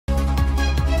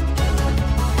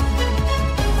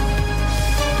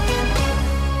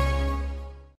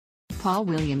Paul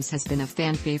Williams has been a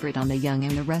fan favorite on The Young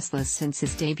and the Restless since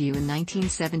his debut in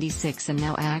 1976, and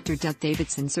now actor Doug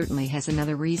Davidson certainly has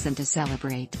another reason to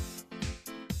celebrate.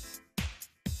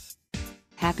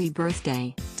 Happy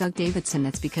birthday, Doug Davidson.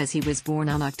 That's because he was born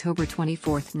on October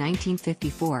 24,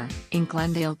 1954, in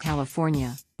Glendale,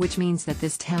 California, which means that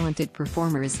this talented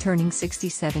performer is turning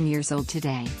 67 years old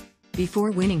today.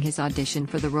 Before winning his audition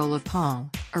for the role of Paul,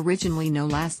 originally no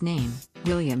last name,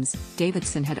 Williams,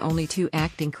 Davidson had only 2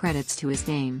 acting credits to his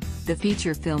name: the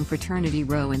feature film Fraternity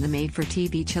Row and the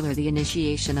made-for-TV chiller The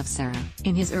Initiation of Sarah.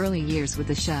 In his early years with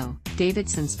the show,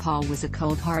 Davidson's Paul was a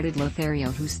cold-hearted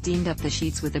Lothario who steamed up the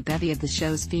sheets with a bevy of the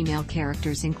show's female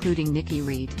characters, including Nikki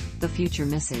Reed, the future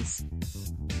Mrs.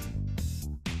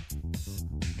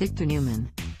 Victor Newman.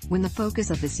 When the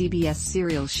focus of the CBS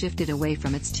serial shifted away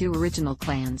from its 2 original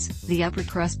clans, the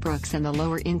upper-crust Brooks and the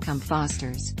lower-income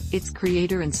Fosters, its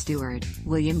creator and steward,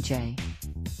 William J.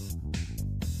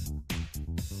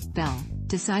 Bell,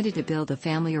 decided to build a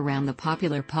family around the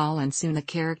popular Paul, and soon the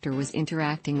character was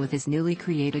interacting with his newly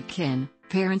created kin,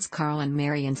 parents Carl and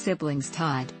Mary, and siblings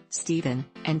Todd, Stephen,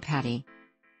 and Patty.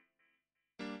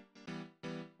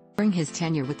 During his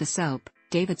tenure with the soap,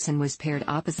 Davidson was paired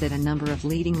opposite a number of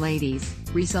leading ladies,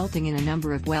 resulting in a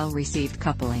number of well-received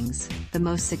couplings, the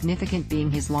most significant being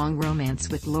his long romance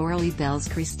with Lauralee Bell's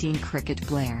Christine Cricket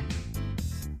Blair.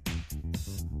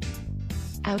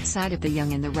 Outside of The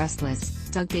Young and the Restless,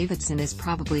 Doug Davidson is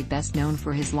probably best known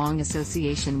for his long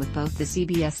association with both the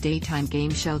CBS daytime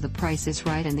game show The Price is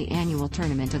Right and the annual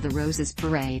Tournament of the Roses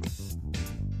parade.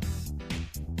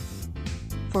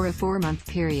 For a 4-month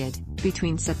period,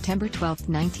 between September 12,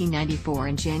 1994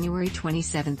 and January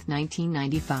 27,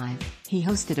 1995, he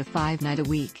hosted a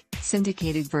 5-night-a-week,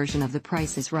 syndicated version of The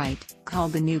Price is Right,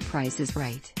 called The New Price is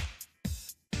Right.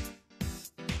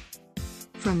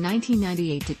 From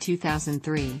 1998 to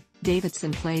 2003,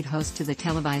 Davidson played host to the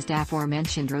televised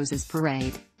aforementioned Roses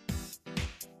Parade.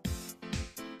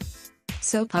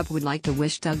 SoapHub would like to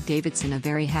wish Doug Davidson a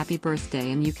very happy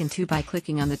birthday, and you can too by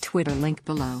clicking on the Twitter link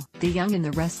below. The Young and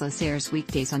the Restless airs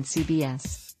weekdays on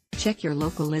CBS. Check your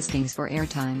local listings for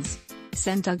airtimes.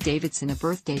 Send Doug Davidson a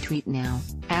birthday tweet now.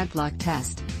 Adblock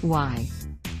test. Why?